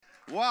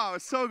Wow,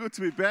 it's so good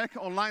to be back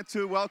online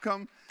too.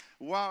 Welcome.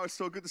 Wow, it's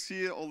so good to see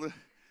you. All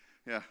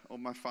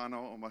my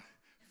whānau, all my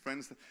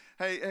friends.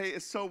 Hey,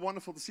 it's so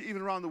wonderful to see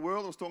even around the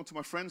world. I was talking to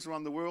my friends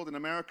around the world. In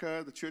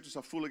America, the churches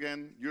are full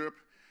again. Europe,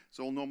 it's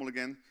all normal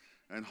again.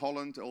 And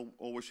Holland,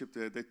 all worship.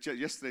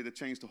 Yesterday they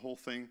changed the whole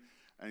thing,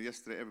 and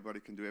yesterday everybody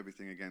can do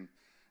everything again.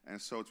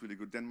 And so it's really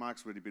good.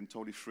 Denmark's already been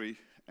totally free,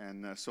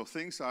 and so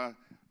things are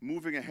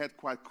moving ahead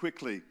quite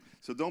quickly.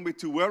 So don't be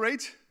too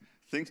worried.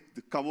 Things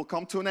will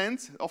come to an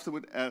end. Often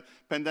with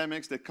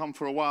pandemics, they come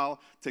for a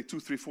while, take 2,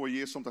 3, 4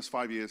 years, sometimes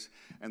 5 years,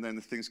 and then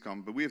the things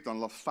come. But we have done a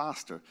lot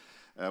faster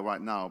right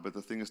now. But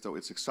the thing is, though,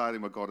 it's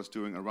exciting what God is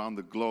doing around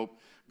the globe.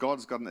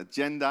 God's got an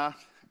agenda,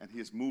 and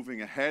He is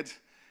moving ahead,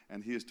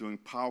 and He is doing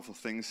powerful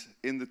things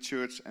in the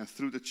church and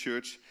through the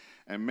church.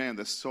 And man,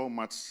 there's so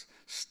much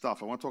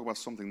stuff. I want to talk about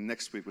something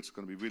next week, which is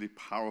going to be really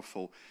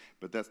powerful,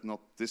 but that's not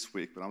this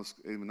week. But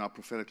even now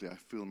prophetically, I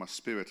feel in my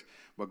spirit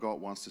what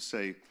God wants to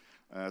say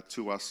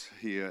to us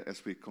here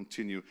as we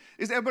continue.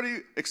 Is everybody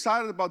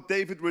excited about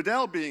David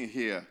Riddell being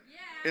here?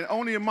 Yeah. In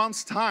only a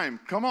month's time?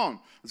 Come on.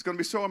 It's going to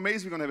be so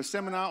amazing. We're going to have a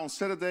seminar on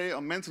Saturday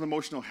on mental and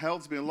emotional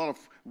health. There's been a lot of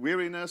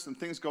weariness and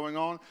things going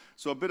on.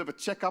 So a bit of a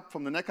checkup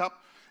from the neck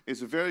up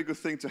is a very good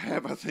thing to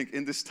have, I think,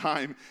 in this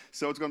time.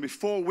 So it's going to be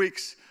 4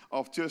 weeks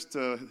of just,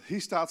 he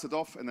starts it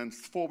off, and then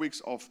 4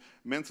 weeks of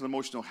mental and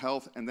emotional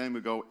health, and then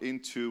we go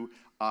into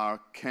our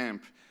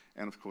camp.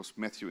 And, of course,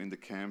 Matthew in the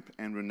camp,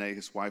 and Renee,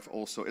 his wife,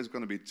 also. It's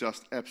going to be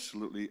just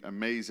absolutely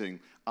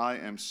amazing. I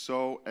am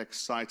so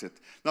excited.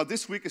 Now,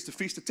 this week is the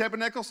Feast of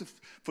Tabernacles.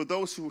 For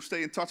those who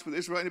stay in touch with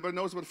Israel, anybody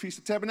knows about the Feast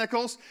of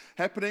Tabernacles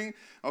happening?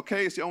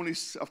 Okay, it's the only,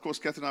 of course,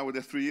 Catherine and I were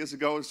there 3 years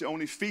ago. It's the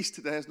only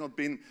feast that has not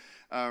been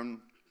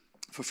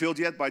fulfilled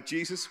yet by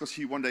Jesus, because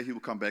one day he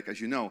will come back,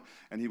 as you know,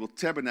 and he will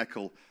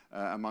tabernacle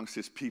amongst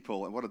his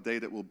people, and what a day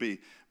that will be.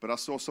 But I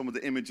saw some of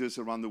the images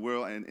around the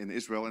world, and in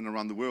Israel and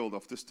around the world,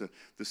 of just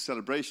the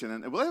celebration.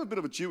 And we'll have a bit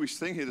of a Jewish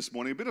thing here this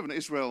morning, a bit of an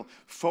Israel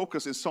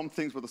focus in some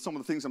things, but some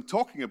of the things I'm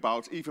talking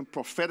about, even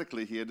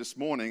prophetically here this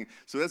morning.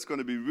 So that's going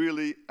to be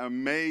really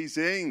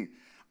amazing.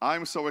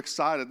 I'm so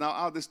excited.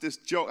 Now, this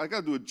joke, I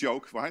got to do a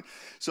joke, right?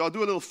 So I'll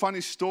do a little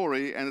funny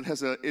story, and it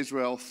has an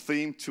Israel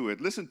theme to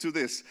it. Listen to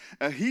this.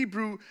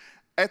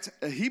 At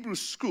a Hebrew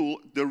school,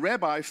 the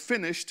rabbi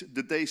finished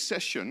the day's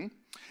session.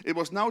 It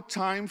was now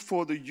time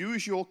for the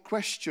usual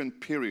question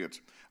period.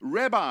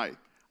 Rabbi,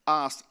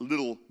 asked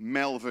little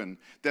Melvin,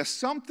 there's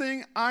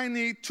something I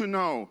need to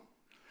know.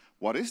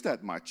 What is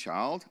that, my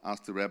child?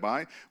 Asked the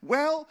rabbi.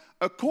 Well,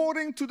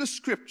 according to the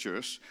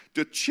scriptures,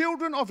 the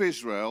children of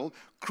Israel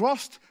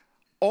crossed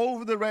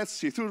over the Red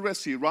Sea, through the Red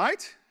Sea,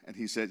 right? And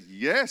he said,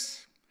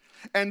 yes.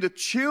 And the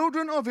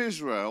children of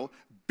Israel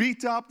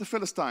beat up the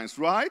Philistines,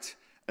 right?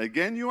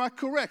 Again, you are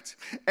correct.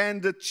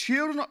 And the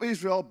children of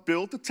Israel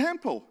built the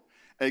temple.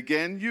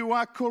 Again, you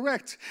are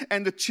correct.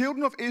 And the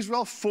children of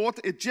Israel fought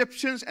the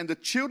Egyptians, and the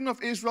children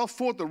of Israel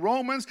fought the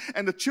Romans,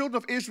 and the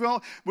children of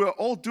Israel were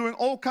all doing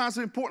all kinds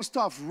of important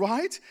stuff,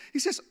 right? He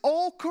says,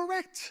 all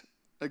correct,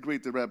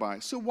 agreed the rabbi.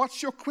 So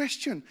what's your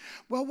question?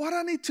 Well, what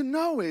I need to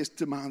know is,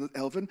 demanded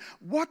Elvin,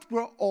 what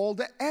were all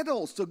the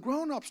adults, the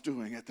grown-ups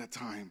doing at that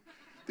time?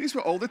 These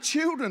were all the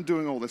children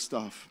doing all this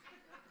stuff.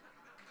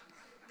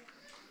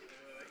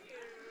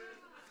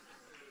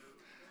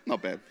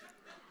 Not bad.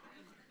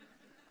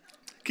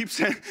 Keep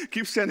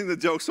sending the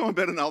jokes. Some are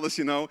better than others,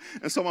 you know,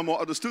 and some are more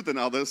understood than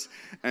others,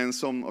 and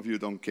some of you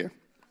don't care.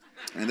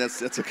 And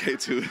that's okay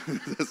too.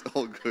 That's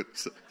all good.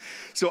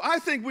 So I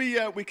think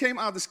we came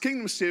out of this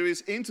Kingdom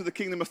series into the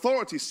Kingdom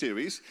Authority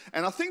series,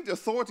 and I think the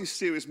Authority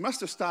series must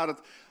have started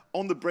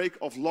on the break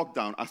of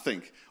lockdown, I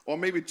think, or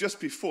maybe just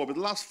before. But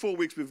the last 4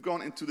 weeks, we've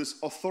gone into this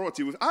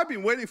authority. I've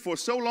been waiting for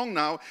so long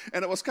now,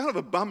 and it was kind of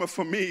a bummer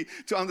for me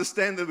to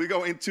understand that we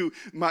go into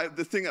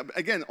the thing.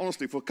 Again,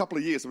 honestly, for a couple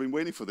of years, I've been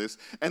waiting for this.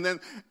 And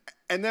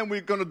then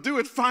we're going to do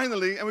it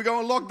finally, and we go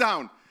on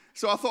lockdown.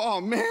 So I thought, oh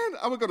man,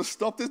 I'm going to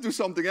stop this, do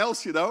something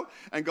else, you know.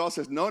 And God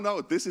says, no,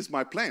 this is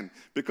my plan.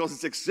 Because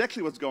it's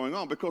exactly what's going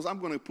on. Because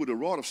I'm going to put a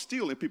rod of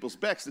steel in people's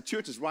backs. The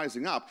church is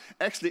rising up.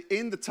 Actually,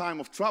 in the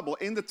time of trouble,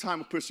 in the time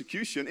of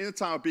persecution, in the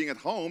time of being at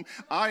home,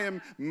 I am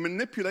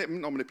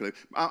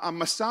I'm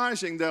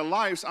massaging their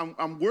lives.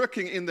 I'm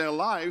working in their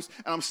lives,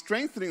 and I'm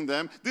strengthening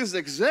them. This is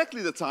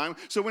exactly the time.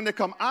 So when they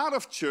come out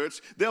of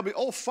church, they'll be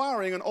all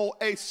firing on all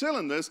 8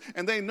 cylinders,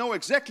 and they know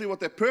exactly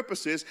what their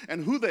purpose is,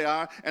 and who they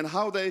are, and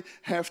how they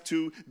have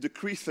to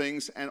decree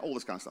things and all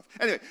this kind of stuff.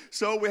 Anyway,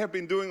 so we have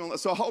been doing all that.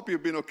 So I hope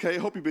you've been okay. I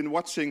hope you've been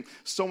watching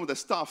some of the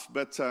stuff.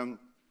 But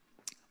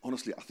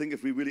honestly, I think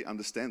if we really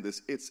understand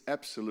this, it's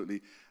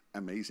absolutely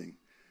amazing.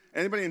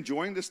 Anybody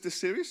enjoying this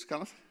series,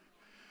 kind of?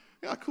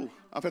 Yeah, cool.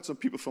 I've had some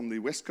people from the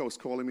West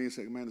Coast calling me and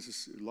saying, man, this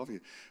is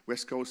lovely.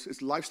 West Coast,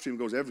 its live stream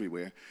goes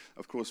everywhere.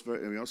 Of course,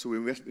 so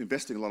we're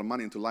investing a lot of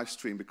money into live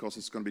stream because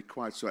it's going to be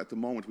quiet. So at the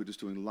moment, we're just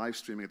doing live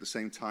streaming at the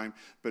same time,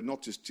 but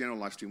not just general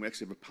live stream. We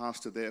actually have a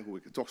pastor there who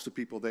talks to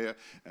people there.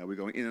 We're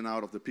going in and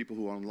out of the people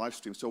who are on live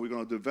stream. So we're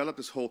going to develop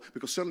this whole,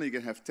 because suddenly you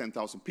can have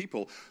 10,000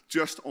 people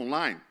just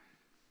online.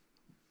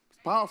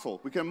 Powerful.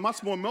 We can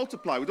much more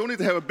multiply. We don't need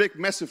to have a big,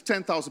 massive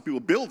 10,000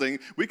 people building.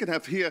 We can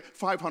have here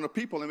 500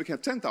 people and we can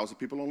have 10,000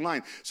 people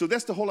online. So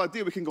that's the whole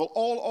idea. We can go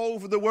all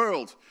over the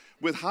world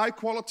with high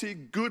quality,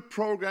 good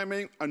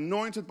programming,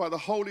 anointed by the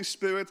Holy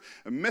Spirit,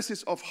 a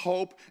message of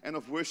hope and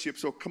of worship.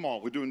 So come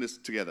on, we're doing this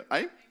together.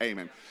 Eh?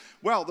 Amen.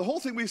 Well, the whole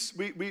thing we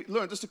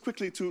learned, just to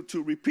quickly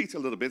to repeat a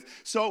little bit.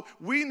 So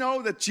we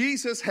know that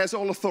Jesus has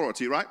all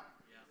authority, right?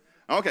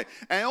 Yeah. Okay.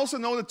 And I also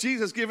know that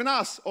Jesus has given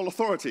us all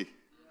authority.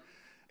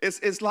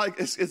 It's like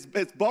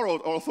it's borrowed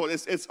authority.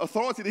 It's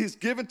authority that he's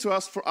given to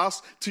us for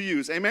us to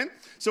use. Amen?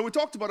 So we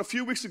talked about a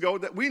few weeks ago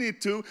that we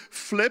need to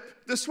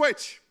flip the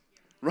switch.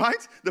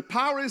 Right? The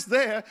power is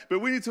there, but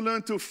we need to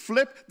learn to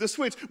flip the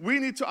switch. We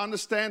need to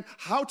understand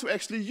how to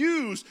actually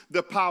use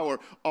the power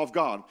of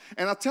God.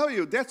 And I tell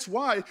you, that's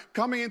why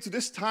coming into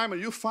this time,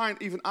 and you'll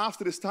find even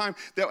after this time,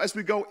 that as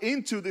we go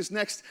into this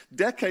next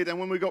decade, and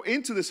when we go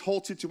into this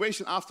whole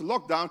situation after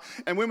lockdown,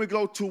 and when we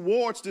go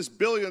towards this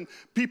billion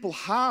people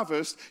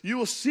harvest, you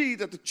will see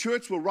that the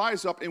church will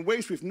rise up in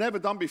ways we've never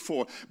done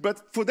before.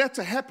 But for that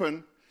to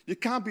happen, you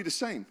can't be the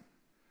same.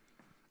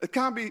 It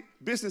can't be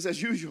business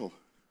as usual.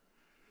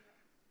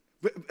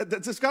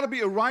 There's got to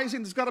be a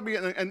rising, there's got to be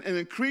an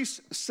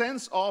increased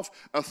sense of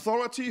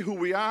authority, who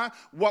we are,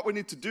 what we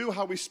need to do,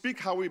 how we speak,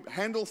 how we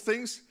handle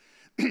things.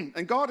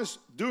 And God is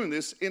doing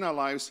this in our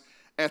lives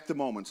at the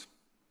moment.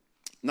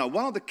 Now,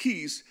 one of the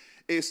keys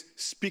is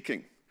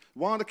speaking.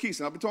 One of the keys,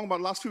 and I've been talking about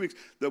the last few weeks,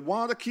 that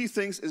one of the key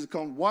things is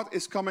what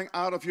is coming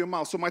out of your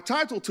mouth. So my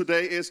title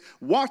today is,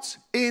 What's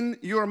in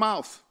Your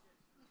Mouth?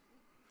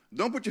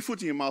 Don't put your foot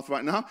in your mouth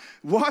right now.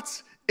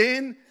 What's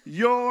in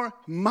your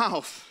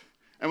mouth?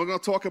 And we're going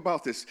to talk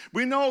about this.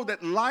 We know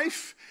that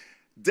life,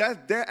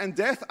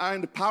 death are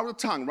in the power of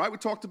the tongue, right? We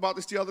talked about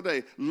this the other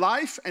day.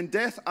 Life and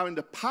death are in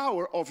the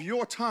power of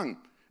your tongue.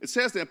 It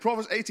says there in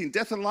Proverbs 18,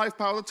 death and life,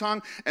 power of the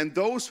tongue, and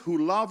those who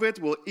love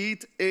it will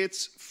eat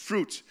its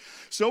fruit.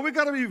 So we've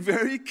got to be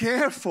very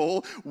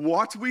careful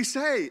what we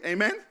say.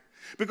 Amen?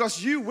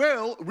 Because you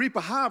will reap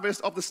a harvest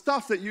of the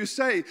stuff that you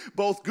say,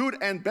 both good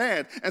and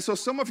bad. And so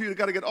some of you have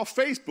got to get off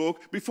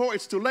Facebook before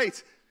it's too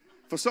late.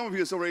 For some of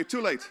you, it's already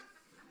too late.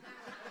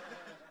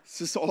 It's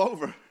just all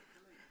over.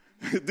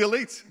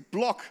 Delete,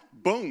 block,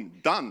 boom,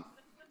 done.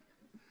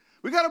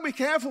 We got to be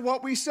careful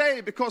what we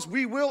say, because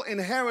we will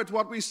inherit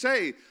what we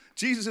say.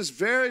 Jesus is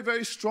very,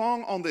 very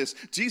strong on this.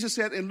 Jesus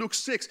said in Luke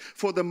 6,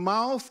 for the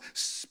mouth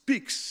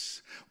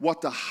speaks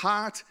what the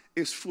heart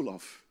is full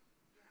of.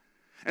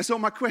 And so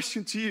my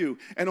question to you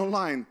and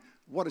online,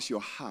 what is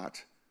your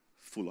heart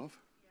full of?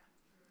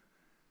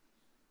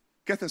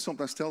 Catherine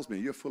sometimes tells me,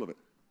 you're full of it.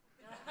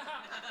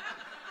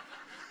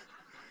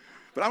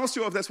 But I'm not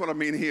sure if that's what I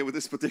mean here with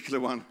this particular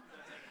one.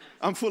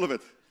 I'm full of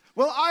it.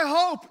 Well, I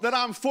hope that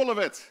I'm full of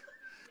it.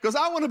 Because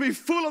I want to be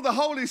full of the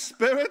Holy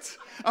Spirit.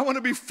 I want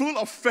to be full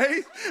of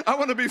faith. I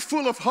want to be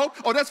full of hope.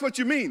 Oh, that's what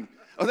you mean.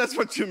 Oh, that's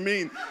what you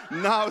mean.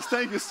 Now,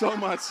 thank you so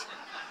much.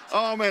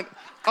 Oh, man.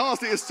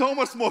 Honestly, it's so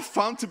much more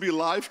fun to be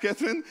live,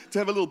 Catherine, to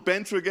have a little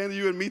banter again,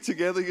 you and me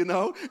together, you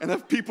know, and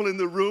have people in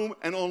the room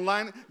and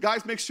online.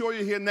 Guys, make sure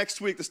you're here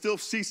next week. There's still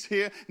seats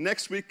here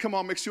next week. Come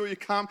on, make sure you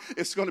come.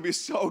 It's going to be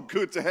so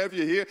good to have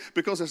you here,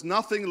 because there's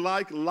nothing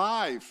like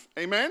live.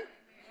 Amen?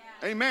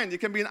 Yeah. Amen. You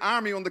can be an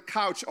army on the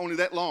couch only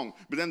that long,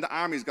 but then the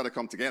army's got to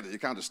come together. You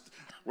can't just,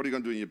 what are you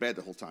going to do in your bed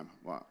the whole time?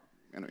 Wow.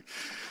 Anyway.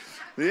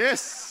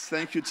 Yes,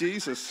 thank you,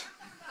 Jesus.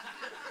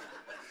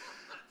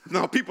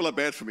 No, people are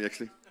bad for me,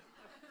 actually.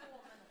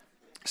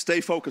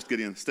 Stay focused,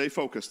 Gideon. Stay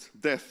focused.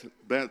 Death,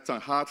 bad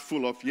tongue, heart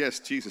full of, yes,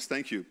 Jesus,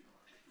 thank you.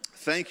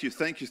 Thank you,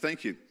 thank you,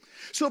 thank you.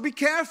 So be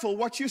careful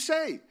what you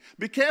say.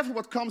 Be careful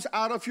what comes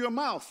out of your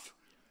mouth.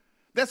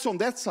 That's on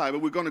that side,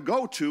 but we're going to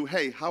go to,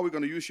 hey, how are we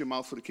going to use your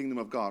mouth for the kingdom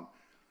of God?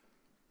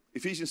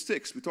 Ephesians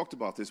 6, we talked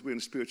about this. We're in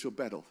a spiritual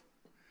battle.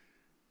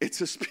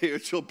 It's a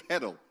spiritual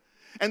battle.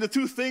 And the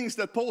two things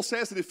that Paul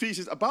says in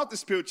Ephesians about the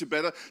spiritual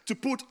battle, to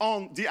put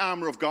on the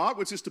armor of God,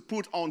 which is to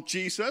put on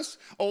Jesus,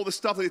 all the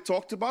stuff that he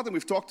talked about, and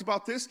we've talked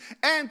about this,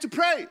 and to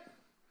pray.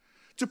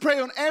 To pray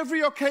on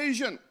every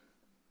occasion.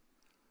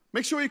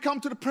 Make sure you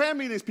come to the prayer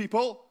meetings,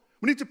 people.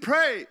 We need to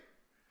pray.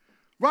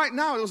 Right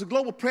now, there was a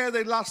global prayer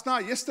day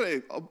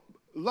yesterday. A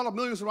lot of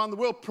millions around the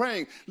world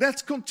praying.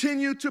 Let's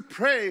continue to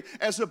pray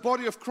as a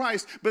body of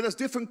Christ, but there's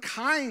different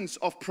kinds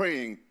of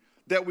praying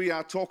that we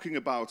are talking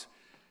about.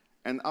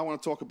 And I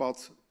want to talk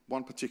about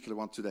one particular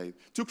one today.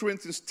 2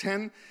 Corinthians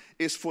 10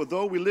 is, for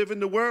though we live in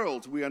the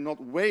world, we are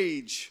not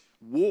wage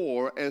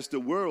war as the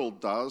world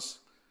does.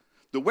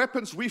 The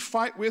weapons we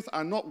fight with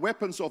are not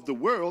weapons of the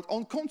world.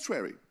 On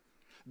contrary,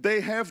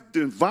 they have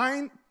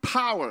divine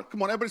power.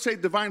 Come on, everybody say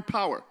divine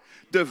power.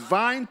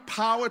 Divine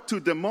power to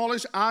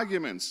demolish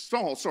arguments.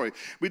 Stronghold, sorry.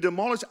 We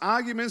demolish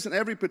arguments and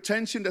every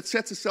pretension that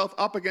sets itself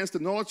up against the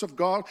knowledge of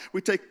God.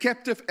 We take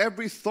captive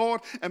every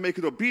thought and make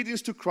it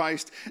obedience to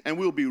Christ. And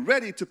we'll be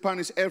ready to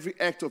punish every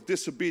act of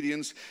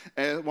disobedience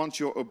once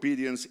your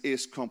obedience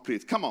is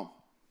complete. Come on.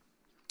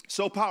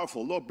 So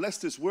powerful. Lord, bless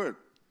this word.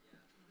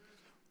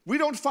 We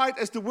don't fight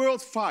as the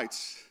world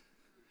fights.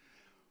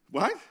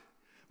 Right?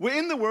 We're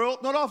in the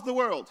world, not of the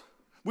world.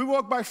 We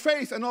walk by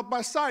faith and not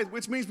by sight,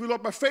 which means we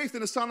walk by faith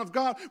in the Son of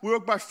God. We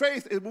walk by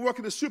faith, we walk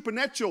in the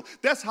supernatural.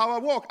 That's how I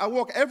walk. I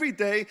walk every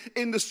day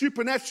in the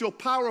supernatural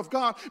power of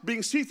God,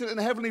 being seated in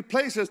heavenly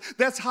places.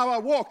 That's how I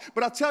walk.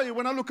 But I tell you,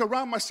 when I look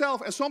around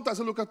myself, and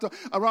sometimes I look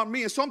around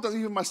me, and sometimes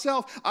even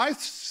myself, I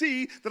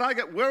see that I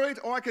get worried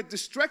or I get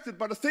distracted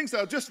by the things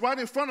that are just right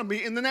in front of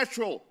me in the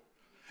natural.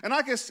 And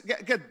I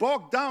get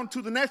bogged down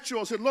to the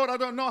natural. I said, Lord, I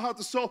don't know how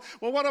to solve.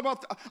 Well, what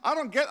about, I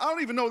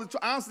don't even know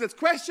to answer that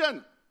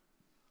question.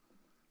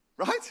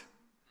 Right?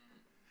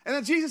 And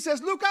then Jesus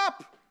says, look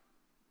up.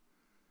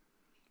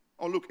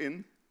 Or look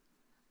in.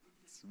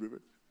 It's the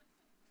river.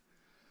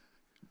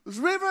 This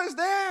river is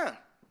there.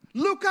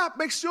 Look up.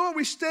 Make sure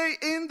we stay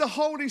in the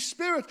Holy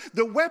Spirit.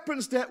 The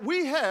weapons that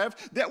we have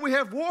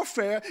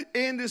warfare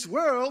in this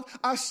world,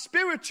 are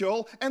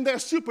spiritual and they're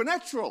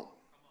supernatural.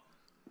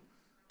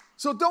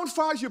 So don't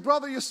fight your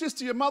brother, your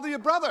sister, your mother, your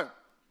brother,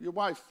 your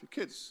wife, your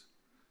kids.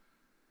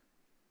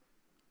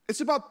 It's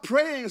about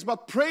praying, it's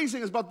about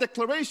praising, it's about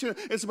declaration,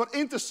 it's about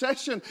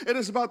intercession, it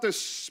is about the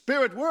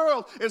spirit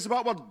world, it's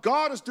about what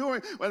God is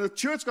doing. When the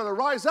church got to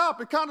rise up,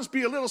 it can't just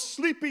be a little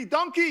sleepy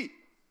donkey.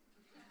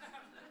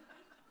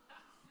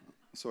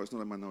 Sorry, it's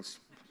not in my notes.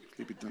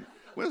 Sleepy donkey.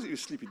 Where does your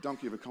sleepy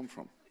donkey ever come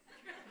from?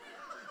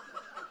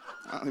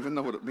 I don't even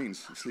know what it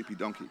means, a sleepy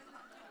donkey.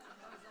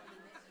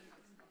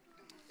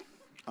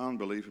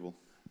 Unbelievable.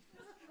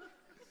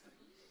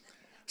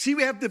 See,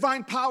 we have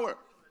divine power.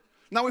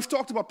 Now we've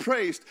talked about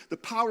praise, the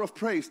power of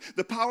praise,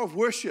 the power of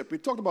worship. We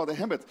talked about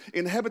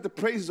inhabit the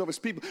praises of his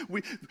people.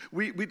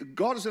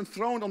 God is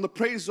enthroned on the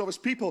praises of his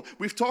people.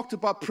 We've talked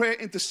about prayer,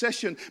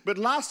 intercession. But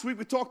last week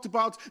we talked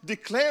about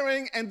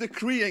declaring and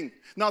decreeing.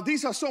 Now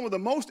these are some of the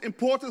most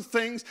important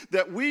things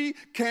that we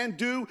can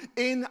do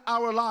in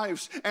our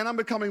lives. And I'm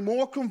becoming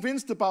more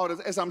convinced about it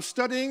as I'm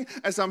studying,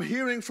 as I'm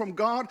hearing from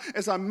God,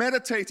 as I'm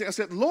meditating. I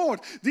said, Lord,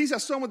 these are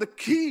some of the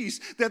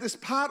keys that is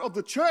part of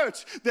the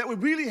church that we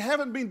really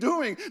haven't been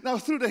doing. Now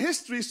through the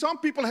history, some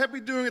people have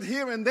been doing it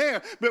here and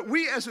there, but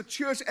we as a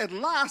church at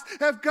last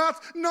have got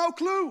no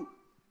clue.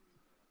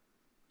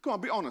 Come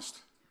on, be honest.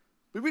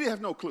 We really have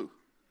no clue.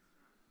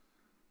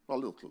 Well, a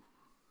little clue.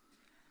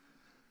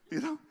 You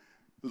know?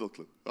 A little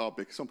clue. Oh,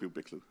 big. Some people,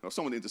 big clue. Or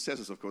some of the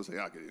intercessors, of course, say,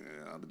 yeah,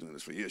 I've been doing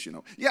this for years, you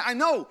know. Yeah, I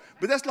know,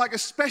 but that's like a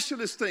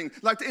specialist thing.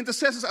 Like the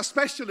intercessors are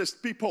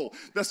specialist people.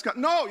 They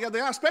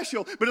are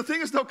special, but the thing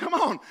is, though, come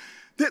on.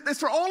 That's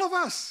for all of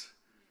us.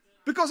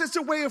 Because it's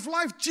a way of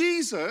life.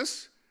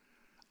 Jesus,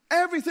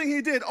 everything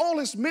he did, all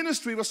his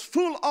ministry was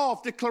full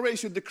of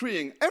declaration,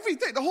 decreeing. Every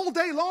day, the whole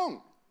day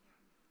long.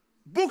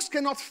 Books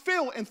cannot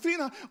fill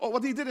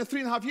what he did in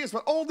 3.5 years,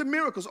 but all the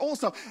miracles, all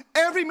stuff,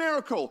 every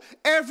miracle,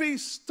 every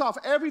stuff,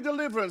 every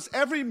deliverance,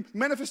 every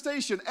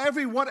manifestation,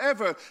 every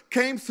whatever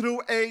came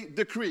through a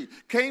decree,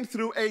 came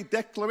through a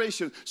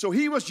declaration. So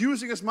he was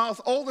using his mouth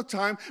all the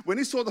time. When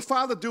he saw the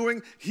Father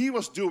doing, he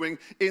was doing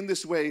in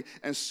this way.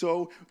 And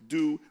so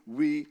do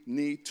we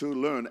need to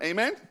learn.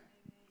 Amen?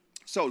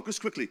 So,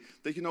 just quickly,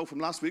 that you know from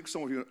last week,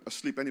 some of you are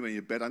asleep anyway in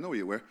your bed. I know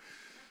you were.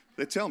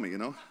 They tell me,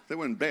 they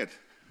were in bed.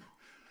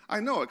 I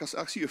know, because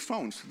I see your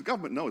phones. The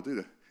government knows, do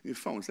they? Your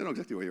phones, they know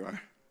exactly where you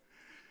are.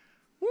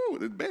 Woo,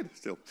 they're in bed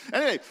still.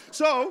 Anyway,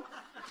 so,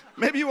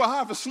 maybe you were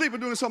half asleep or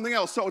doing something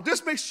else. So,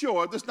 just make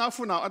sure, I just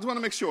want to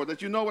make sure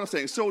that you know what I'm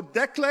saying. So,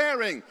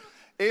 declaring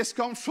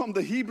comes from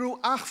the Hebrew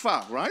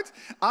achva, right?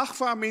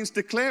 Achva means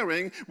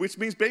declaring, which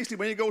means basically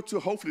when you go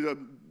to,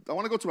 I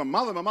want to go to my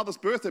mother's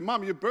birthday.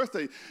 Mom, your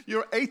birthday,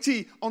 you're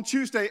 80 on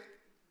Tuesday,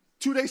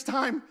 2 days'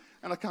 time,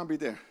 and I can't be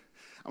there.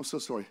 I'm so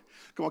sorry.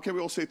 Come on, can we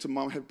all say to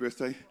Mom, happy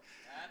birthday?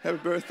 Happy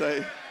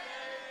birthday.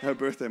 Happy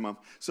birthday, Mom.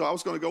 So I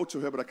was going to go to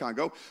her, but I can't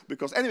go.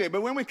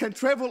 But when we can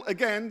travel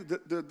again,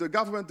 the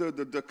government,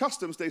 the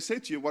customs, they say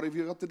to you, what have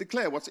you got to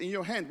declare? What's in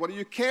your hand? What are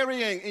you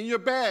carrying in your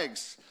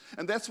bags?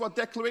 And that's what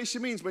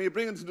declaration means. When you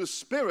bring it to the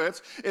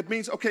Spirit, it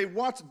means, okay,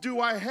 what do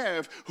I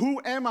have?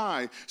 Who am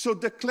I? So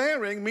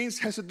declaring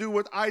has to do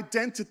with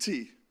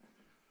identity.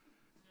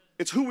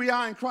 It's who we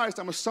are in Christ.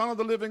 I'm a son of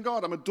the living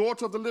God. I'm a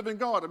daughter of the living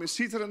God. I'm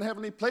seated in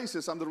heavenly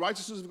places. I'm the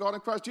righteousness of God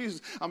in Christ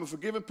Jesus. I'm a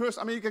forgiven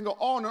person. You can go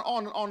on and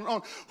on and on and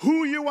on.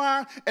 Who you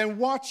are and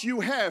what you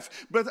have.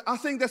 But I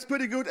think that's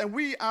pretty good. And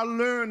we are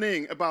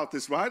learning about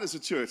this, right, as a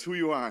church, who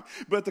you are.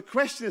 But the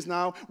question is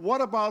now,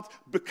 what about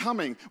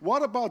becoming?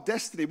 What about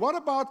destiny? What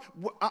about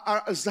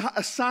our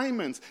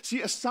assignment?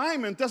 See,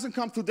 assignment doesn't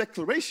come through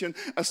declaration.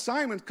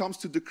 Assignment comes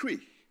to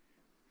decree.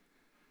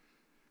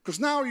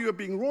 Because now you are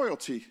being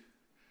royalty.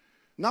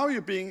 Now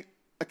you're being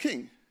a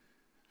king,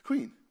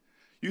 queen.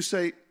 You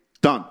say,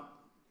 done.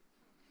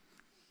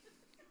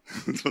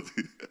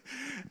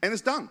 And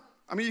it's done.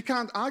 You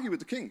can't argue with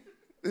the king.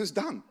 It's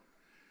done.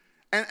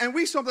 And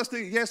we sometimes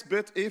think, yes,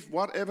 but if,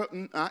 whatever,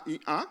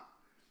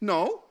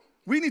 No,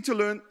 we need to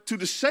learn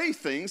to say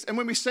things, and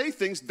when we say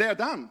things, they're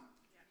done.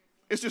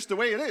 It's just the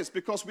way it is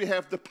because we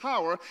have the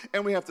power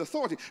and we have the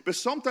authority. But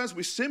sometimes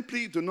we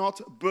simply do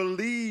not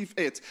believe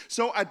it.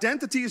 So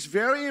identity is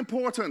very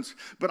important.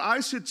 But I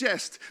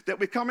suggest that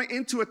we're coming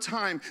into a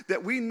time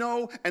that we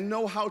know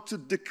how to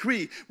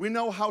decree. We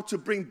know how to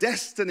bring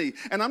destiny.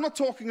 And I'm not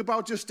talking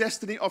about just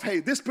destiny of, hey,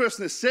 this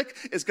person is sick,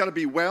 it's got to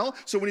be well.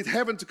 So we need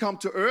heaven to come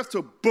to earth.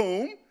 So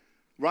boom,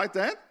 right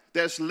there.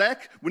 There's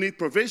lack, we need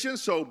provision.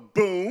 So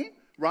boom.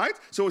 Right?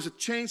 So it's a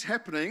change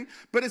happening,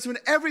 but it's in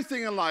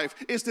everything in life.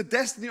 It's the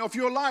destiny of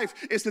your life.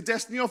 It's the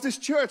destiny of this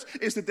church.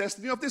 It's the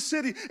destiny of this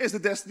city. It's the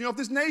destiny of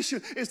this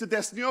nation. It's the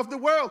destiny of the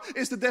world.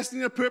 It's the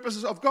destiny and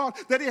purposes of God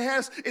that He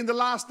has in the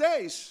last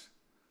days,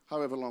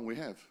 however long we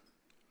have.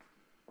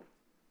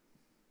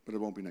 But it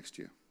won't be next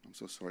year. I'm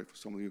so sorry for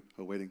some of you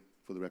who are waiting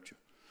for the rapture.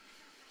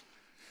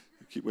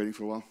 You keep waiting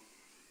for a while.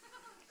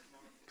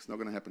 It's not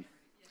going to happen.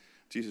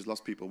 Jesus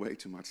loves people way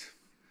too much.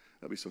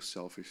 They'll be so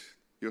selfish.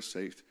 You're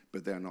saved,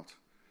 but they're not.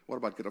 What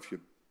about get off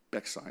your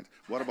backside?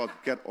 What about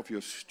get off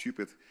your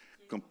stupid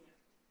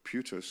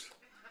computers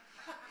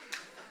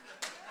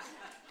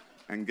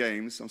and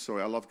games? I'm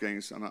sorry, I love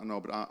games, and I know,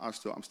 but I'm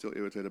still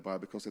irritated by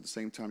it because at the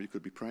same time you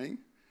could be praying,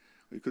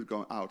 or you could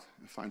go out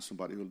and find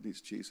somebody who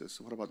needs Jesus.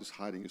 So what about just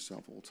hiding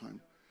yourself all the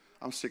time?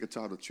 I'm sick and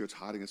tired of the church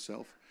hiding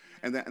itself.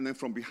 And then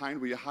from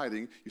behind where you're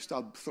hiding, you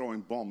start throwing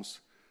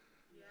bombs.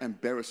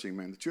 Embarrassing,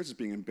 man. The church is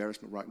being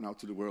embarrassment right now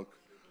to the world.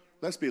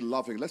 Let's be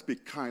loving. Let's be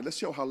kind. Let's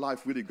show how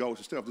life really goes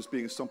instead of just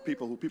being some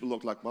people who people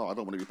look like, well, I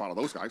don't want to be part of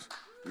those guys.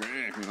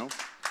 You know?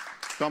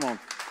 Come on.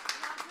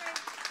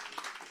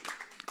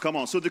 Come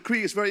on. So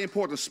decree is very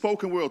important.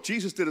 Spoken word.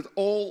 Jesus did it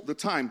all the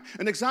time.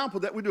 An example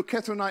that we do,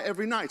 Catherine and I,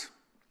 every night.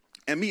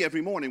 And me every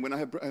morning when I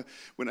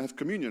have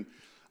communion.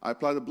 I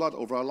apply the blood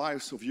over our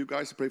lives. So for you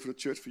guys, I pray for the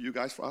church, for you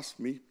guys, for us,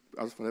 me,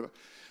 us, whatever.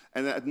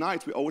 And then at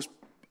night, we always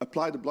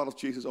apply the blood of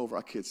Jesus over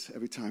our kids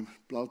every time.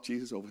 Blood of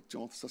Jesus over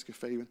John, Saskia,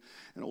 Fabian,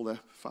 and all the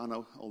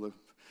Fano, all the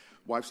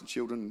wives and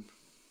children.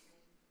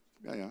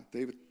 Yeah,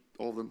 David,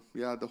 all of them.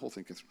 Yeah, the whole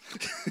thing.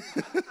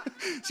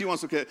 She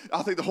wants to get,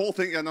 I think the whole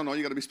thing, yeah, no,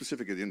 you got to be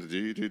specific at the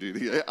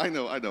end. Yeah, I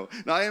know.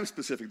 Now, I am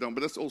specific, though,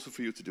 but that's also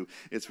for you to do.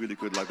 It's really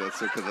good like that.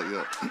 So,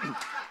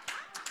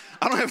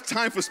 I don't have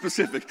time for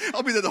specific.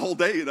 I'll be there the whole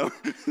day, you know.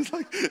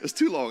 It's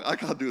too long. I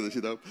can't do this,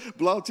 you know.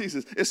 Blood of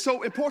Jesus is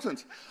so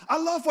important. I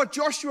love what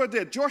Joshua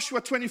did. Joshua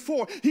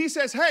 24. He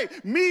says, hey,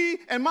 me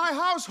and my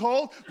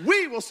household,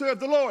 we will serve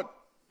the Lord.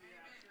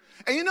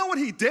 And you know what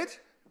he did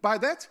by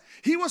that?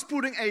 He was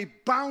putting a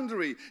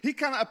boundary. He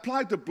kind of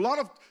applied the blood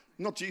of,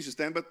 not Jesus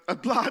then, but a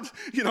blood,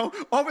 you know,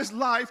 of his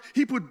life.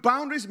 He put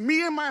boundaries.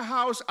 Me and my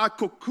house are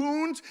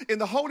cocooned in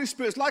the Holy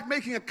Spirit. It's like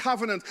making a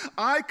covenant.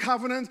 I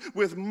covenant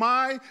with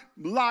my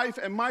life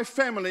and my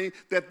family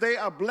that they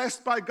are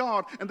blessed by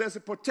God and there's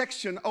a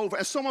protection over.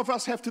 And some of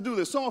us have to do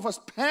this. Some of us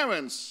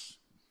parents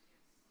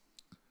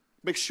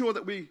make sure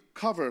that we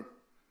cover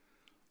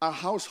our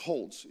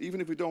households,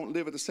 even if we don't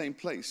live at the same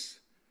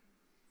place.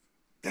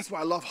 That's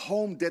why I love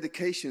home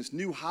dedications,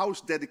 new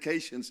house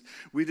dedications.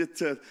 We did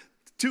the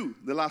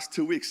last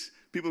 2 weeks.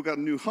 People got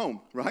a new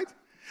home, right?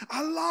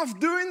 I love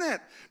doing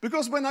that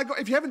because when I go,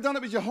 if you haven't done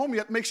it with your home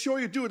yet, make sure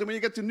you do it. And when you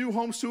get to new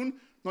home soon,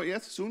 not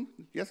yet, soon,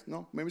 yes,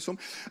 no, maybe soon.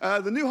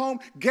 The new home,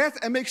 get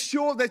and make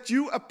sure that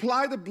you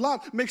apply the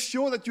blood. Make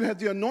sure that you have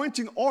the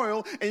anointing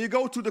oil and you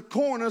go to the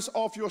corners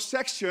of your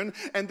section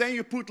and then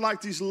you put like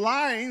these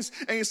lines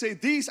and you say,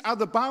 these are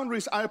the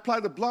boundaries. I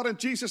apply the blood in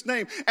Jesus'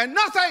 name. And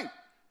nothing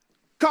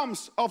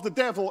comes of the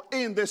devil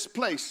in this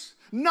place.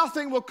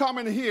 Nothing will come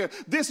in here.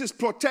 This is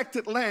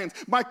protected land.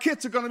 My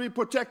kids are going to be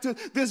protected.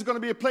 This is going to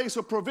be a place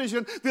of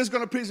provision. This is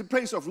going to be a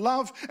place of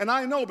love. And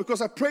I know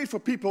because I prayed for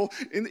people,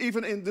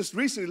 even in this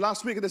recently,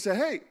 last week, and they said,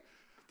 hey,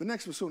 the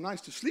next was so nice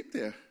to sleep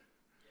there.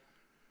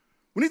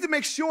 We need to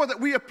make sure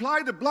that we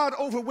apply the blood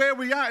over where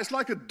we are. It's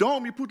like a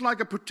dome. You put like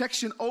a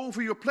protection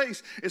over your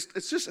place.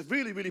 It's just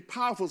really, really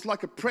powerful. It's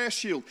like a prayer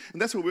shield. And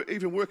that's what we're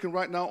even working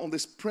right now on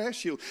this prayer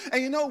shield.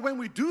 And you know, when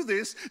we do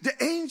this, the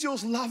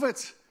angels love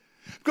it.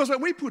 Because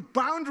when we put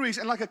boundaries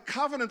and like a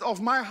covenant of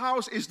my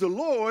house is the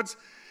Lord's,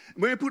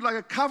 when we put like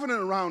a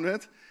covenant around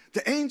it,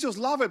 the angels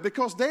love it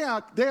because they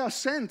are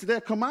sent, they're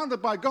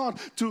commanded by God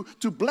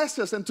to bless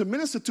us and to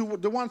minister to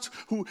the ones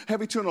who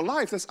have eternal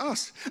life. That's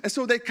us. And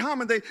so they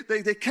come and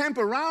they camp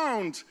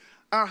around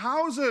our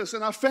houses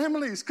and our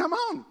families. Come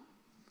on.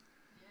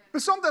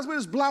 But sometimes we're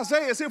just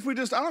blasé as if I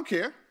don't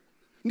care.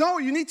 No,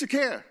 you need to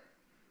care.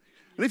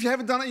 And if you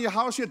haven't done it in your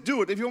house yet,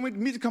 do it. If you want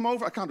me to come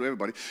over, I can't do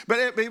everybody. But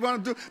if you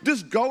want to do,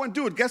 just go and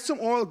do it. Get some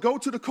oil, go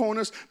to the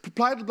corners,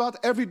 apply the blood,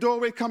 every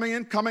doorway coming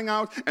in, coming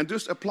out, and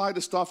just apply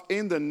the stuff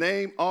in the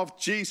name of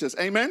Jesus.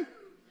 Amen?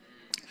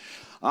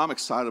 I'm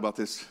excited about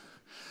this.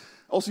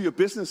 Also your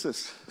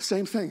businesses,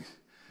 same thing.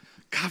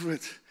 Cover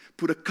it.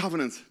 Put a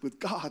covenant with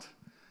God.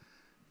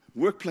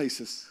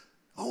 Workplaces.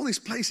 All these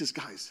places,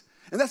 guys.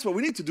 And that's what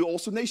we need to do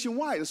also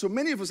nationwide. And so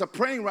many of us are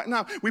praying right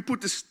now. We put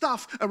the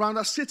stuff around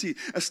our city,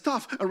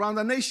 stuff around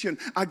our nation,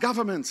 our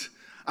government,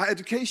 our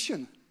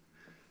education.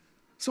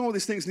 Some of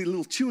these things need a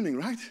little tuning,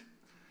 right?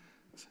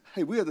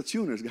 Hey, we are the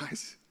tuners,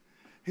 guys.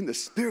 In the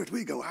Spirit,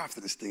 we go after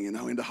this thing, in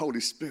the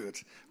Holy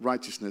Spirit.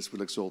 Righteousness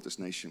will exalt this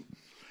nation.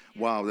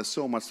 Wow, there's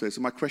so much there.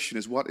 So my question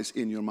is, what is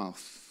in your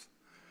mouth?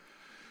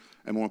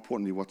 And more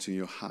importantly, what's in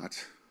your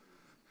heart?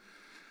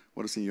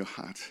 What is in your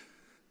heart?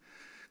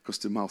 Because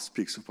the mouth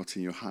speaks of what's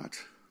in your heart.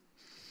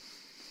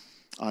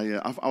 I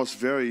was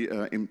very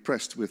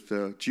impressed with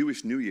the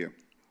Jewish New Year.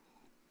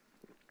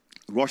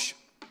 Rosh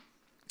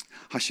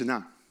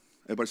Hashanah.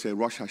 Everybody say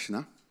Rosh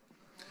Hashanah.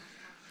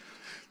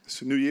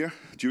 It's a New Year,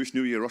 Jewish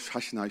New Year, Rosh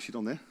Hashanah. You see it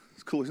on there?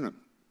 It's cool, isn't it?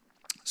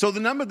 So the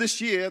number this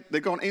year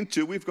we've gone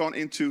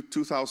into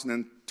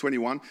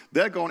 2021.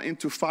 They're going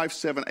into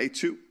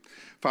 5782,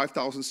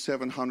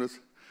 5,700.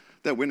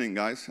 They're winning,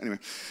 guys. Anyway,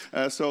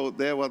 so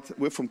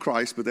we're from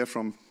Christ, but they're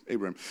from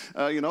Abraham.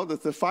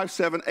 The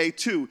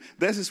 5782,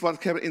 this is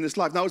what kept in this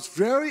life. Now, it's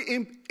very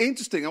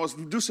interesting. I was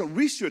doing some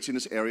research in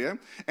this area.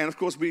 And, of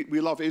course, we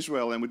love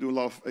Israel, and we do a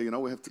lot of, we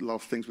have a lot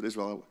of things with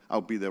Israel.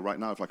 I'll be there right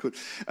now if I could.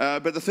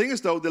 But the thing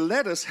is, though, the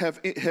letters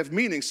have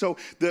meaning. So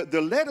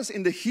the letters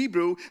in the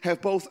Hebrew have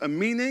both a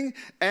meaning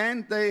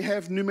and they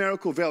have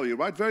numerical value,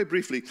 right? Very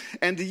briefly.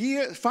 And the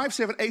year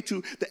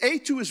 5782, the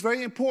 82 is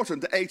very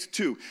important, the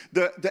 82.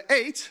 The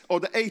 8, or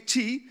the AT,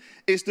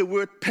 is the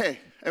word peh.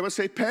 Everyone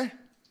say peh?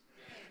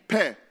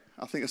 Peh.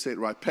 I think I say it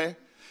right, peh.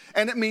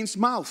 And it means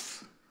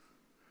mouth.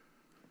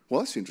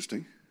 Well, that's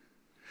interesting.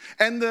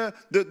 And the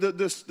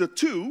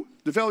 2,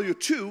 the value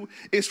 2,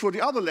 is for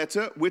the other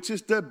letter, which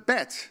is the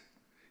bet.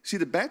 See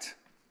the bet?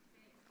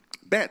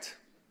 Bet.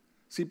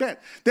 See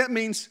bet. That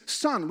means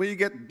son, where you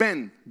get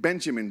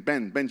Benjamin,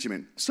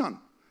 son,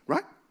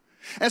 right?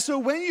 And so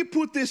when you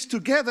put this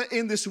together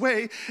in this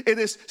way, it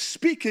is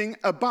speaking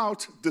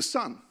about the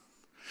son.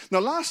 Now,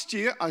 last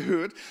year I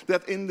heard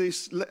that in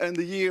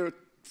the year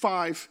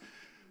 5,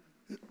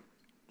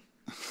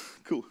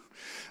 cool.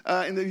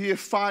 In the year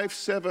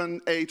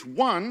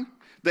 5781,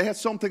 they had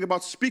something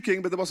about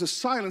speaking, but there was a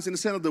silence in the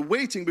sense of the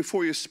waiting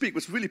before you speak,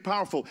 which was really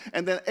powerful.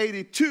 And then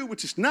 82,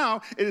 which is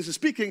now, it is a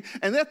speaking,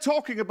 and they're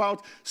talking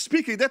about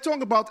speaking. They're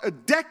talking about a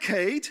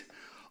decade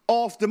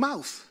of the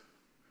mouth.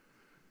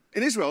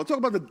 In Israel, they're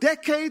talking about the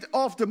decade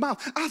of the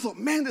mouth. I thought,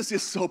 man, this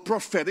is so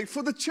prophetic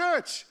for the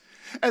church.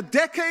 A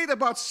decade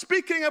about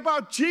speaking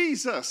about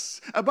Jesus,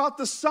 about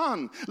the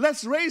Son.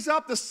 Let's raise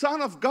up the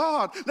Son of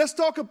God. Let's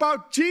talk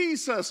about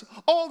Jesus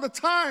all the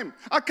time.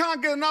 I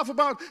can't get enough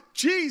about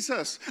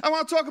Jesus. I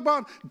want to talk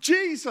about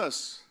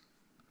Jesus.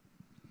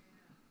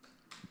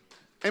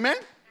 Amen?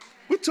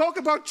 We talk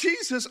about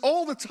Jesus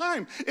all the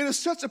time. It is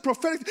such a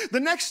prophetic. The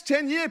next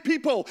 10-year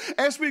people,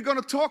 as we're going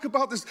to talk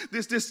about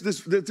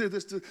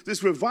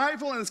this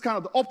revival and this kind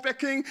of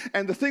opwekking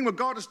and the thing what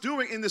God is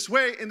doing in this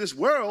way in this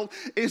world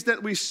is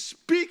that we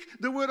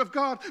speak the word of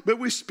God, but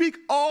we speak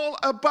all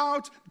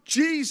about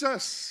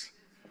Jesus.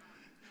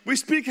 We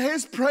speak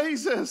His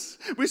praises.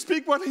 We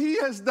speak what He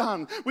has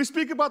done. We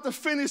speak about the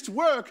finished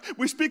work.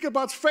 We speak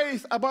about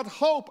faith, about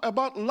hope,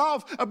 about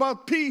love,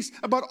 about peace,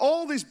 about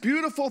all these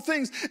beautiful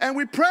things. And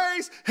we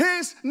praise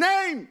His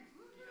name.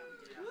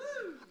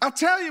 I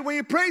tell you, when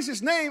you praise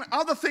His name,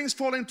 other things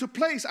fall into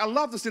place. I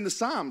love this in the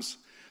Psalms.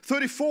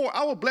 34,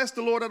 I will bless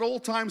the Lord at all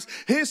times.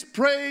 His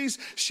praise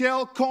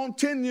shall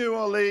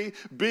continually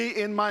be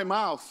in my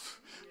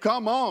mouth.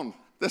 Come on.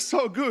 That's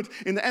so good.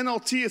 In the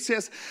NLT it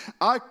says,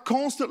 I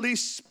constantly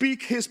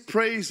speak His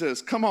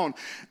praises. Come on.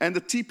 And the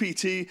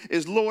TPT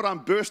is, Lord, I'm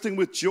bursting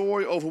with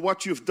joy over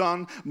what you've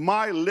done.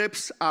 My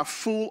lips are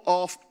full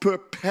of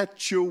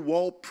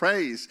perpetual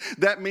praise.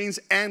 That means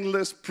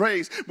endless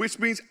praise, which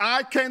means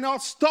I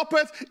cannot stop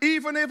it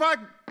even if I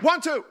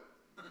want to.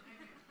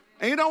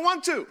 And you don't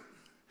want to.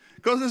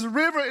 Because this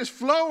river is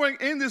flowing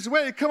in this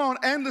way. Come on,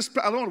 endless.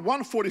 I don't want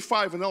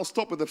 145 and I'll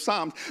stop with the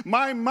Psalms.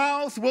 My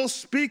mouth will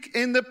speak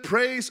in the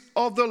praise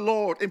of the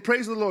Lord. In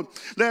praise of the Lord.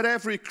 Let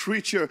every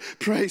creature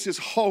praise His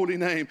holy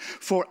name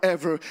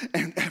forever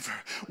and ever.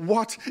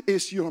 What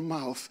is your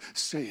mouth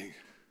saying?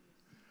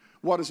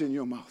 What is in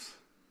your mouth?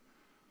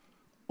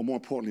 Or more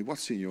importantly,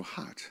 what's in your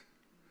heart?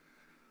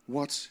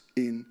 What's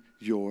in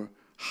your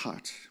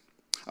heart?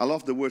 I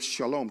love the word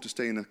shalom to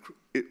stay in a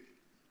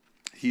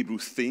Hebrew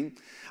theme.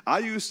 I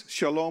use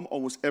shalom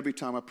almost every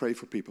time I pray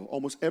for people.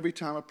 Almost every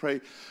time I pray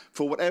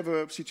for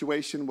whatever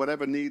situation,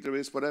 whatever need there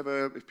is,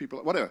 whatever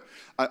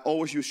I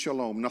always use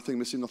shalom. Nothing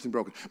missing, nothing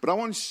broken. But I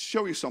want to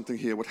show you something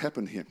here, what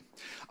happened here.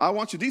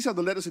 These are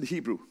the letters in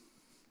Hebrew,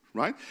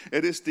 right?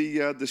 It is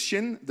the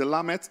shin, the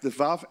lamet, the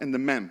vav, and the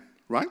mem,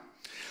 right?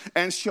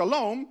 And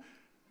shalom,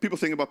 people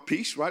think about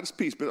peace, right? It's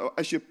peace. But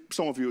as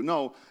some of you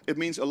know, it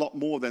means a lot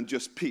more than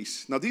just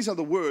peace. Now, these are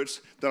the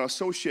words that are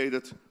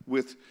associated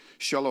with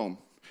shalom.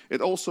 It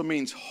also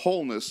means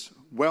wholeness,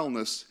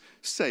 wellness,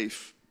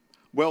 safe,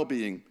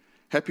 well-being,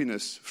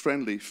 happiness,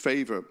 friendly,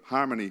 favor,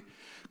 harmony,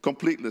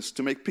 completeness,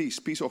 to make peace,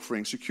 peace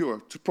offering, secure,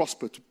 to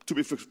prosper,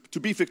 to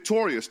be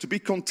victorious, to be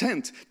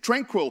content,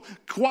 tranquil,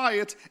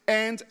 quiet,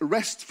 and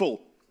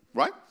restful,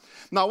 right?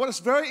 Now, what is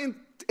very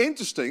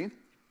interesting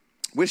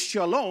with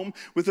shalom,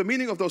 with the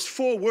meaning of those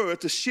 4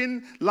 words, the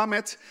shin,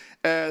 lamet,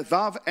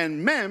 vav,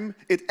 and mem,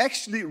 it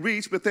actually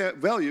reads with their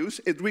values,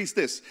 it reads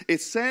this.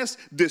 It says,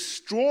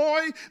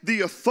 destroy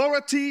the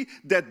authority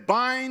that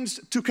binds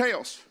to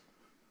chaos.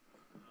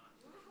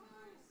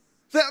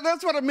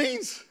 That's what it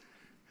means.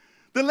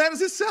 The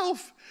letters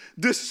itself.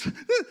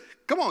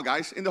 Come on,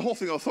 guys, in the whole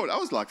thing of authority, I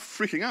was like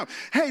freaking out.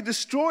 Hey,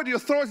 destroy the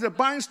authority that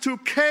binds to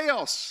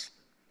chaos.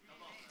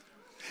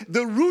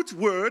 The root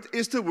word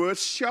is the word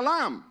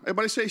shalom.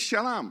 Everybody say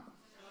shalom.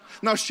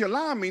 Now,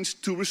 shalom means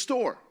to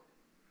restore.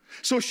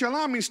 So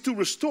shalom means to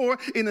restore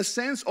in a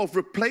sense of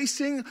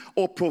replacing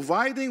or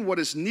providing what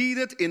is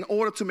needed in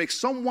order to make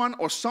someone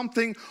or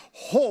something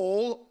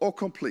whole or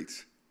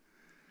complete.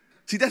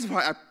 See, that's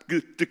why I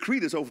decree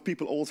this over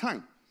people all the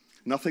time.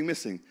 Nothing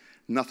missing,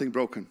 nothing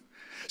broken.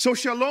 So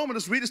shalom,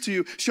 let's read this to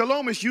you.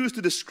 Shalom is used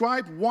to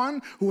describe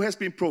one who has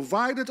been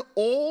provided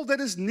all that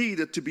is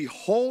needed to be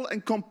whole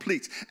and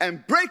complete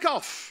and break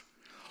off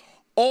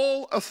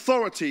all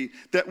authority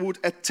that would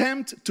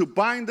attempt to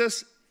bind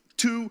us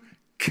to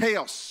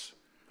chaos.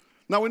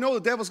 Now we know the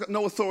devil's got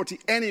no authority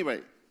anyway.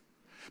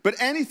 But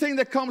anything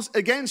that comes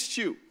against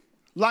you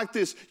like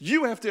this,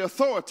 you have the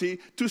authority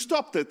to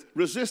stop it,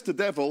 resist the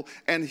devil,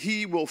 and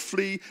he will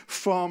flee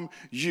from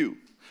you.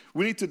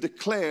 We need to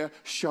declare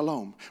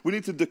shalom. We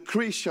need to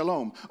decree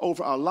shalom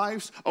over our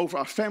lives, over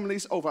our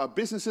families, over our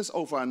businesses,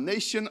 over our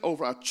nation,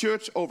 over our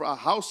church, over our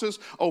houses,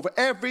 over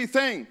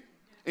everything.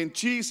 In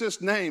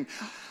Jesus' name.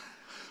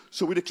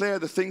 So we declare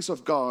the things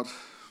of God,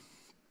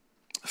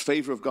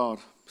 favor of God,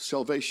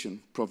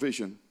 salvation,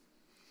 provision.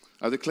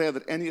 I declare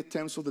that any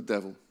attempts of the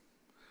devil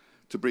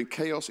to bring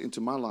chaos into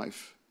my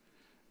life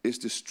is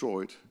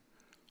destroyed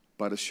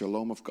by the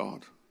shalom of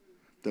God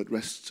that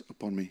rests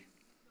upon me.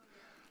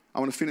 I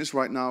want to finish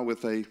right now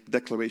with a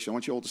declaration. I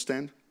want you all to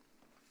stand.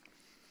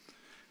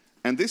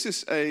 And this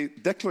is a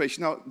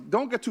declaration. Now,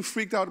 don't get too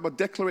freaked out about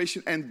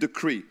declaration and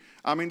decree.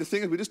 I mean, the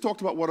thing is, we just talked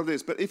about what it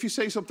is. But if you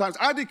say sometimes,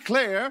 I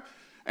declare,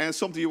 and it's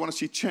something you want to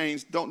see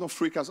changed, don't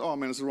freak out. Oh,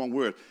 man, it's the wrong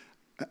word.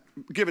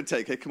 Give and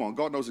take. Hey, come on.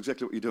 God knows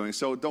exactly what you're doing.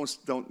 So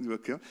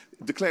don't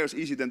declare is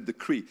easier than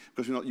decree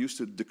because we're not used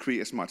to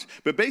decree as much.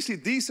 But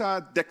basically, these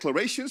are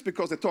declarations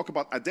because they talk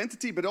about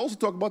identity, but they also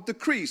talk about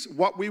decrees,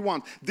 what we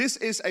want. This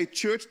is a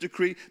church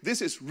decree. This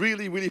is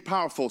really, really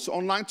powerful. So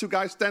online, 2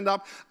 guys, stand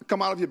up,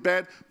 come out of your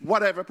bed,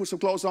 whatever, put some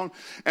clothes on,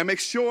 and make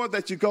sure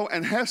that you go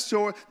and have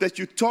sure that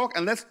you talk,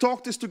 and let's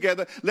talk this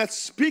together. Let's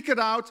speak it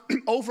out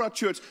over our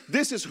church.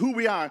 This is who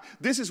we are.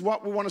 This is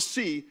what we want to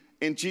see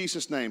in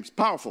Jesus' name. It's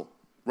powerful.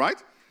 Right?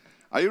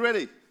 Are you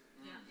ready?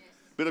 Yeah.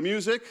 Bit of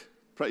music?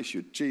 Praise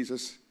you,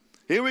 Jesus.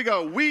 Here we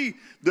go. We,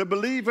 the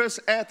believers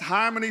at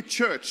Harmony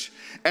Church,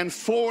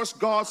 enforce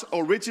God's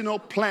original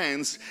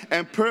plans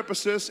and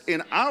purposes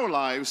in our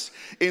lives,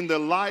 in the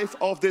life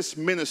of this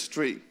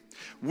ministry.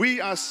 We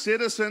are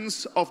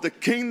citizens of the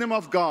kingdom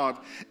of God,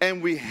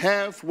 and we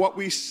have what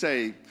we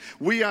say.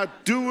 We are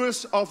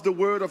doers of the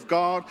word of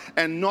God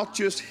and not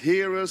just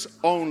hearers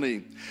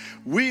only.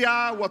 We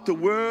are what the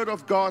word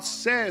of God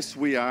says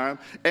we are,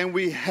 and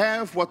we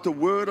have what the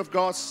word of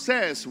God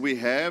says we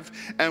have,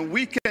 and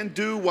we can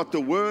do what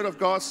the word of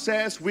God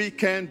says we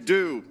can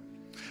do.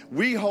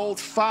 We hold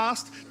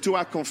fast to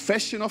our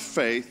confession of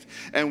faith,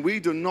 and we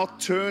do not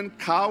turn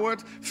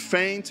coward,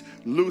 faint,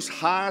 lose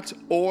heart,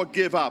 or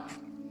give up.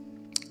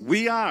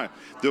 We are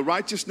the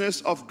righteousness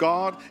of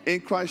God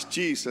in Christ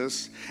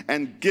Jesus,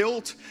 and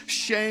guilt,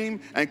 shame,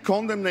 and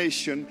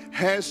condemnation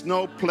has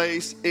no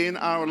place in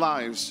our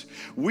lives.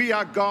 We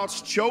are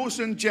God's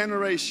chosen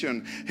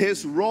generation,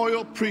 His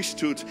royal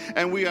priesthood,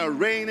 and we are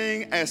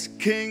reigning as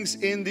kings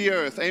in the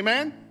earth.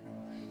 Amen?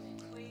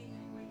 Wait.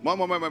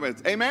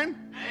 Amen? Amen?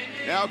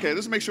 Yeah, okay,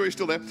 let's make sure you're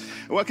still there.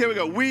 Well, here we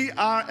go. We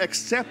are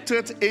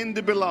accepted in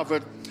the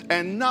beloved,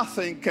 and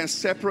nothing can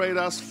separate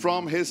us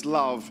from His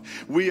love.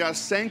 We are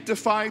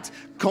sanctified,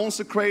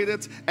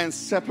 consecrated, and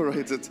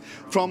separated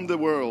from the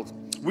world.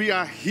 We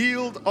are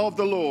healed of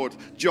the Lord.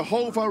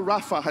 Jehovah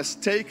Rapha has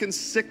taken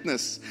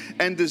sickness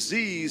and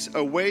disease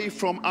away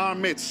from our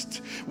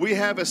midst. We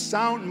have a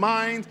sound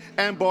mind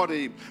and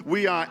body.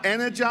 We are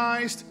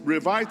energized,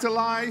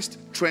 revitalized,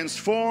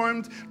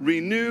 transformed,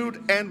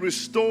 renewed, and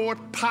restored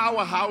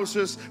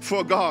powerhouses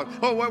for God.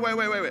 Oh,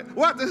 wait.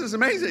 What? This is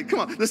amazing.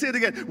 Come on, let's say it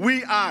again.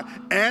 We are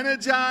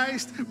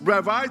energized,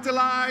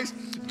 revitalized,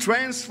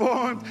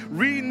 transformed,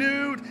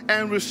 renewed,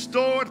 and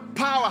restored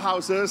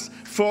powerhouses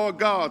for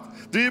God.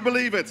 Do you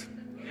believe it?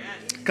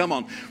 Yes. Come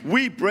on.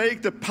 We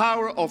break the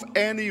power of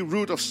any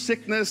root of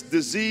sickness,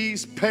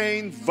 disease,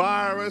 pain,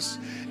 virus,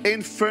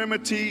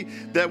 infirmity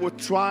that would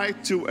try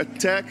to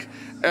attack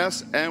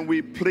us, and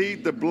we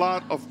plead the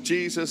blood of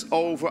Jesus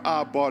over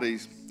our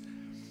bodies.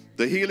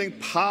 The healing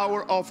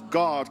power of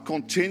God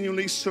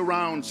continually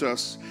surrounds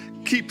us,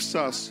 keeps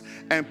us,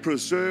 and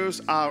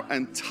preserves our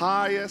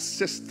entire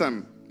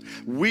system.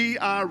 We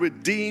are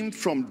redeemed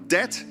from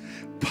debt,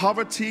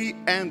 poverty,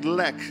 and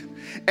lack.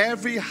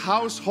 Every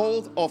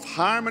household of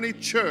Harmony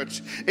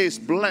Church is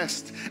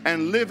blessed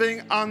and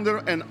living under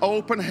an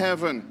open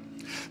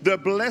heaven. The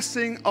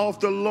blessing of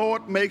the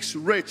Lord makes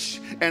rich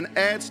and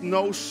adds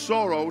no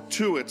sorrow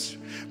to it.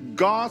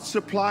 God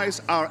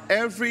supplies our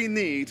every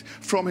need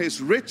from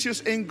his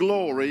riches in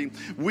glory.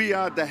 We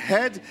are the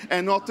head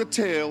and not the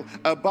tail,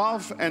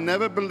 above and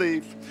never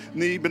beneath,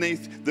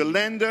 the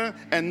lender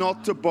and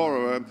not the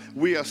borrower.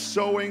 We are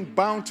sowing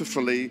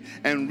bountifully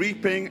and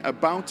reaping a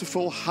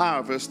bountiful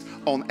harvest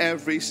on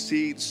every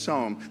seed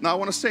sown. Now I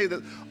want to say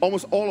that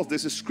almost all of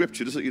this is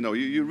scripture. Just so you know,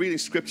 you're reading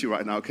scripture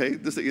right now, okay?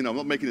 Just so you know, I'm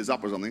not making this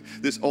up or something.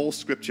 This is all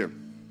scripture.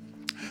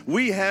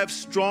 We have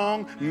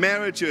strong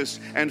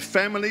marriages and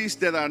families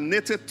that are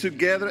knitted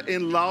together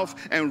in love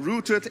and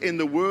rooted in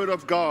the Word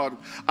of God.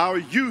 Our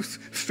youth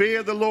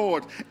fear the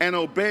Lord and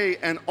obey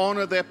and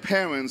honor their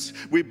parents.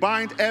 We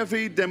bind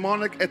every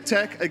demonic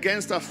attack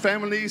against our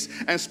families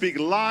and speak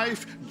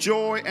life,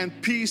 joy,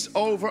 and peace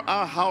over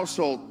our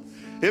household.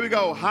 Here we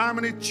go.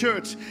 Harmony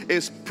Church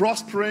is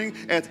prospering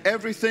at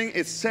everything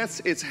it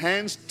sets its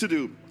hands to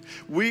do.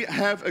 We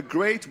have a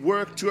great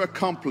work to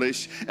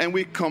accomplish, and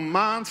we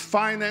command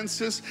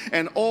finances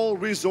and all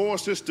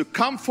resources to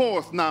come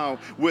forth now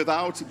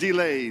without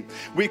delay.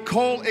 We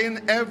call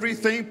in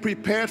everything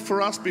prepared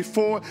for us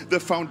before the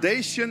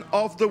foundation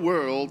of the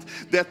world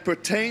that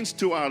pertains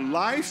to our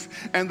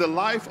life and the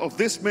life of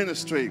this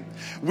ministry.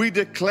 We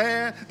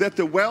declare that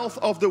the wealth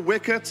of the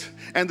wicked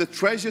and the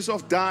treasures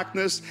of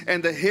darkness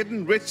and the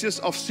hidden riches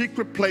of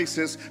secret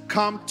places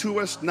come to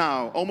us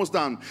now. Almost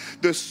done.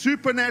 The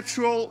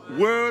supernatural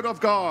word of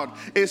God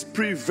is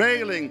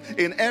prevailing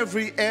in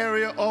every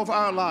area of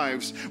our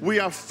lives. We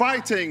are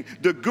fighting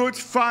the good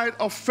fight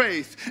of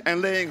faith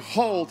and laying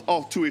hold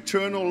to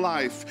eternal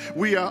life.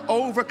 We are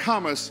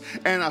overcomers,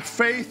 and our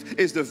faith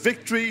is the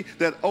victory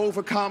that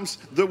overcomes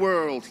the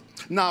world.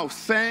 Now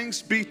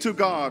thanks be to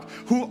God,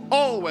 who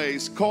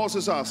always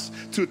causes us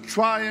to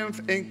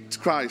triumph in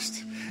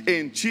Christ.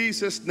 In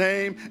Jesus'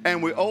 name,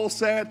 and we all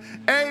said,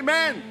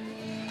 amen.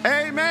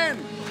 Amen.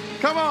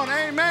 Come on,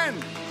 amen.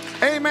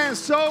 Amen.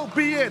 So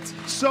be it.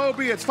 So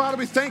be it. Father,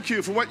 we thank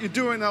you for what you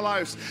do in our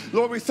lives.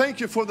 Lord, we thank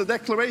you for the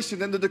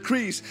declaration and the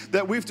decrees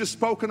that we've just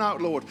spoken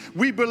out, Lord.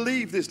 We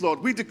believe this,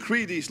 Lord. We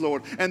decree these,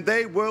 Lord, and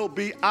they will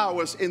be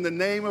ours in the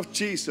name of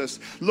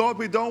Jesus. Lord,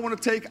 we don't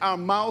want to take our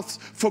mouths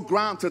for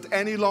granted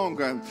any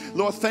longer.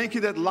 Lord, thank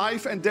you that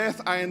life and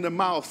death are in the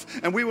mouth,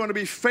 and we want to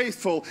be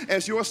faithful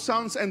as your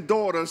sons and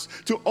daughters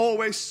to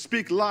always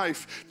speak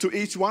life to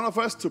each one of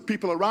us, to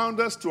people around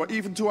us,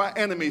 even to our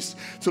enemies,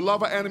 to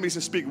love our enemies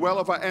and speak well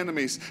of our enemies.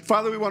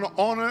 Father, we want to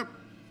honor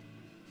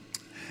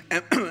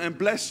and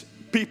bless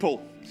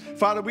people.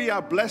 Father, we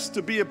are blessed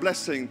to be a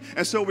blessing,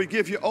 and so we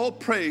give you all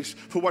praise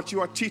for what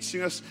you are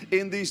teaching us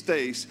in these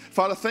days.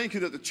 Father, thank you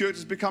that the church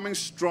is becoming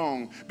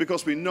strong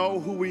because we know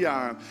who we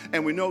are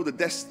and we know the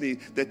destiny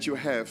that you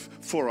have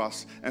for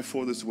us and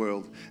for this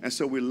world. And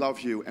so we love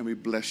you and we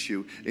bless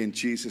you in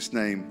Jesus'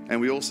 name. And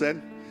we all said,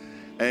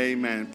 amen.